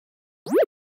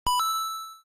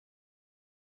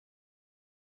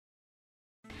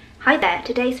Hi there,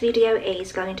 today's video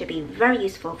is going to be very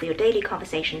useful for your daily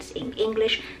conversations in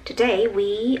English. Today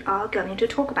we are going to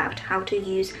talk about how to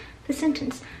use the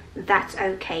sentence "That's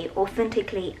okay"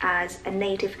 authentically as a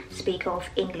native speaker of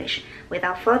English.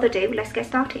 Without further ado, let's get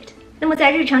started. 那么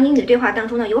在日常英语对话当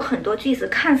中呢，有很多句子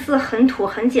看似很土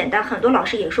很简单，很多老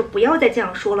师也说不要再这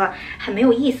样说了，很没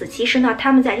有意思。其实呢，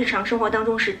他们在日常生活当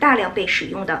中是大量被使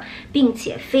用的，并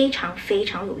且非常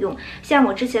有用。像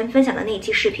我之前分享的那一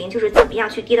期视频，就是怎么样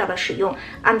去地道的使用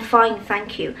 "I'm fine,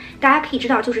 thank you"。大家可以知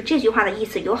道，就是这句话的意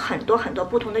思有很多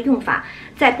不同的用法，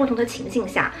在不同的情境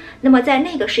下。那么在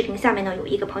那个视频下面呢，有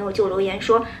一个朋友就留言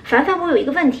说：“凡凡，我有一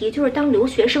个问题，就是当留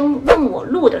学生问我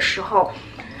路的时候。”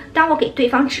当我给对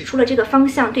方指出了这个方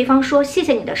向，对方说谢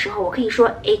谢你的时候，我可以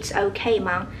说 It's okay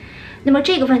吗？那么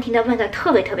这个问题呢问得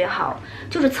特别好，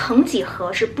就是曾几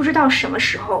何时，不知道什么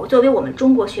时候，作为我们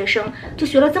中国学生就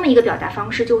学了这么一个表达方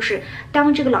式，就是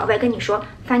当这个老外跟你说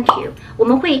Thank you， 我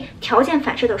们会条件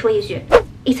反射的说一句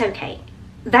It's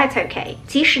okay。That's okay。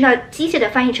其实呢，机械的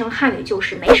翻译成汉语就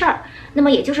是没事儿。那么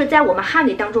也就是在我们汉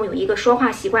语当中有一个说话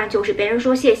习惯，就是别人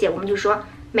说谢谢，我们就说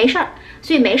没事儿。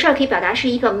所以没事儿可以表达是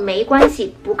一个没关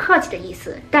系、不客气的意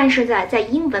思。但是在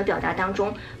英文表达当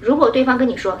中，如果对方跟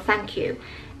你说 Thank you，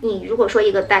 你如果说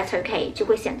一个 That's okay， 就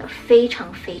会显得非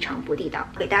常不地道。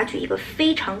给大家举一个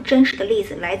非常真实的例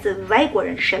子，来自外国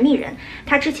人神秘人，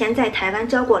他之前在台湾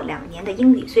教过2年的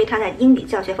英语，所以他在英语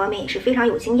教学方面也是非常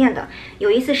有经验的。有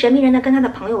一次神秘人呢跟他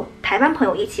的台湾朋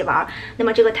友一起玩，那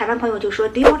么这个台湾朋友就说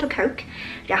Do you want a Coke？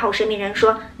 然后神秘人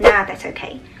说 Nah, that's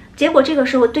okay。结果这个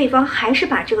时候对方还是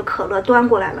把这个可乐端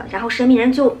过来了，然后神秘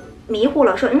人就迷糊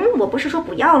了，说我不是说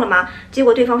不要了吗？结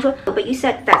果对方说 But you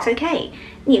said that's okay，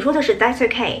 你说的是 that's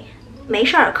okay， 没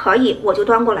事儿，可以，我就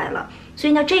端过来了。所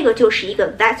以呢，这个就是一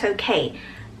个 that's okay，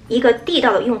 一个地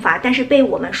道的用法，但是被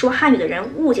我们说汉语的人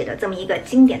误解的这么一个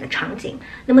经典的场景。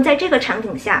那么在这个场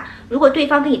景下，如果对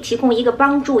方给你提供一个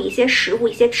帮助，一些食物、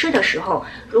一些吃的时候，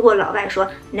如果老外说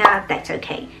Nah, that's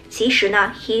okay， 其实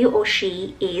呢 he or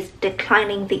she is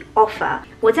declining the offer。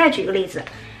 我再举个例子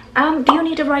，Do you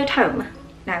need a ride home?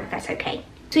 No, that's okay。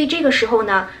 所以这个时候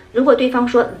呢，如果对方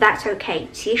说 That's okay，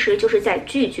 其实就是在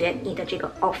拒绝你的这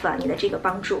个 offer， 你的这个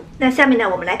帮助。那下面呢，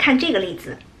我们来看这个例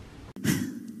子。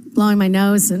Blowing my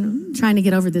nose and trying to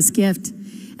get over this gift.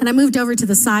 And I moved over to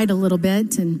the side a little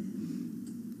bit,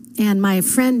 and my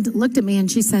friend looked at me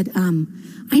and she said,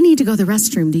 I need to go to the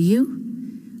restroom, do you?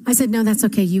 I said, no, that's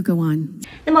okay, you go on.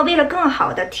 那么为了更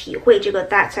好的体会这个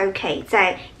That's okay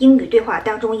在英语对话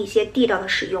当中一些地道的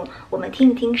使用，我们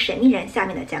听一听神秘人下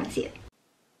面的讲解。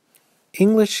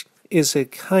English is a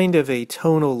kind of a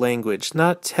tonal language,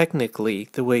 not technically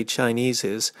the way Chinese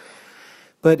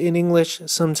is.But in English,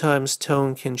 sometimes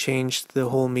tone can change the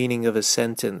whole meaning of a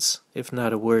sentence, if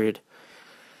not a word.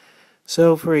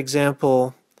 So, for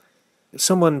example, if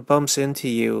someone bumps into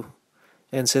you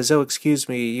and says, "Oh, excuse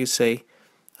me," you say,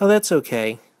 "Oh, that's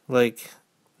okay," like,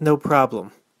 no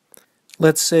problem.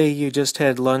 Let's say you just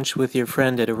had lunch with your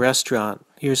friend at a restaurant.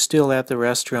 You're still at the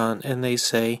restaurant, and they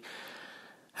say,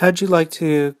 "How'd you like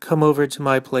to come over to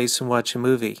my place and watch a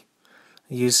movie?"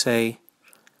 You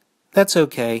say,"That's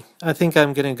okay. I think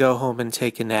I'm going to go home and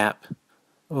take a nap."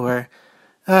 Or,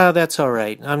 that's all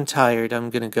right. I'm tired. I'm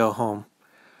going to go home.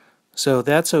 So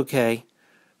that's okay.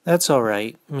 That's all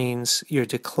right means you're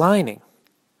declining.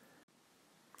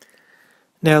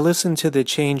 Now listen to the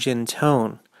change in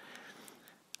tone.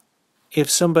 If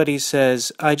somebody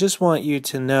says, "I just want you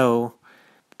to know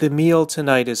the meal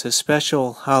tonight is a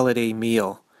special holiday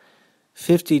meal,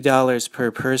 $50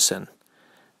 per person,"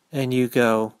 and you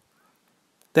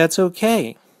go,"That's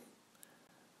okay."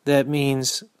 That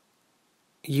means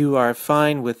you are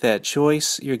fine with that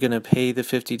choice. You're going to pay the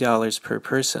 $50 per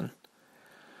person.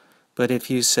 But if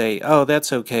you say, "Oh,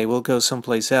 that's okay, we'll go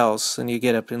someplace else," and you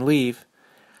get up and leave,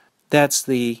 that's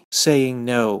the saying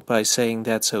no by saying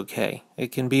that's okay.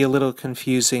 It can be a little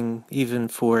confusing even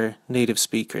for native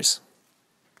speakers.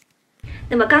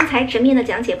那么刚才神秘的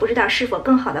讲解，不知道是否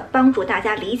更好的帮助大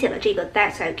家理解了这个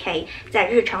That's okay 在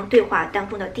日常对话当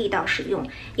中的地道使用。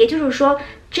也就是说，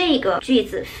这个句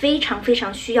子非常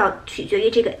需要取决于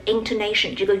这个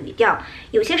intonation 这个语调。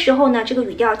有些时候呢，这个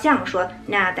语调这样说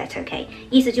Nah, that's okay，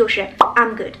 意思就是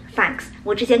I'm good, thanks。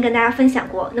我之前跟大家分享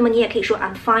过，那么你也可以说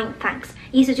I'm fine, thanks，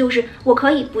 意思就是我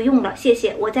可以不用了，谢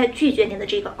谢，我在拒绝您的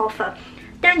这个 offer。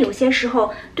但有些时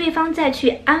候，对方在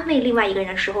去安慰另外一个人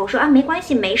的时候说没关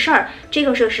系，没事儿，这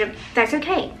个时候是 That's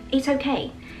okay, it's okay。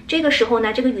这个时候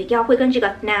呢，这个语调会跟这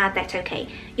个 Nah, that's okay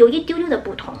有一丢丢的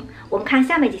不同。我们看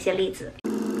下面几些例子。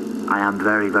I am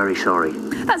very sorry.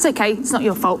 That's okay, it's not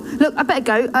your fault. Look, I better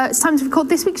go. It's time to record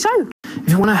this week's show. If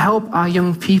you want to help our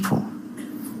young people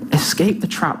escape the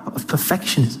trap of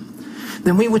perfectionism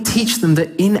then we would teach them that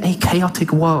in a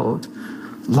chaotic world,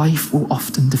 life will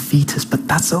often defeat us, but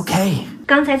that's okay.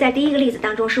 刚才在第一个例子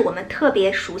当中，是我们特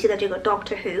别熟悉的这个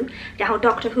Doctor Who， 然后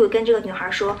Doctor Who 跟这个女孩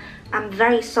说 I'm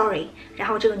very sorry， 然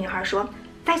后这个女孩说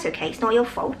That's okay, it's not your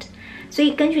fault。 所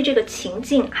以根据这个情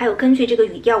境，还有根据这个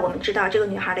语调，我们知道这个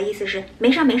女孩的意思是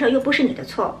没事没事，又不是你的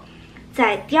错。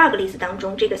在第二个例子当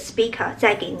中，这个 speaker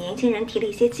在给年轻人提了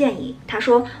一些建议。他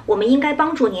说，我们应该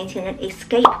帮助年轻人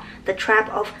escape the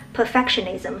trap of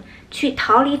perfectionism， 去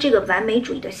逃离这个完美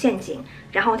主义的陷阱。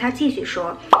然后他继续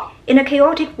说 ，In a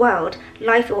chaotic world,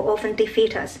 life will often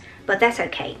defeat us, but that's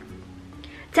okay。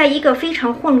在一个非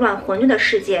常混乱混沌的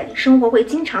世界，生活会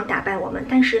经常打败我们，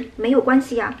但是没有关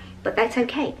系呀 ，but that's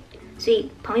okay。所以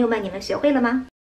朋友们，你们学会了吗？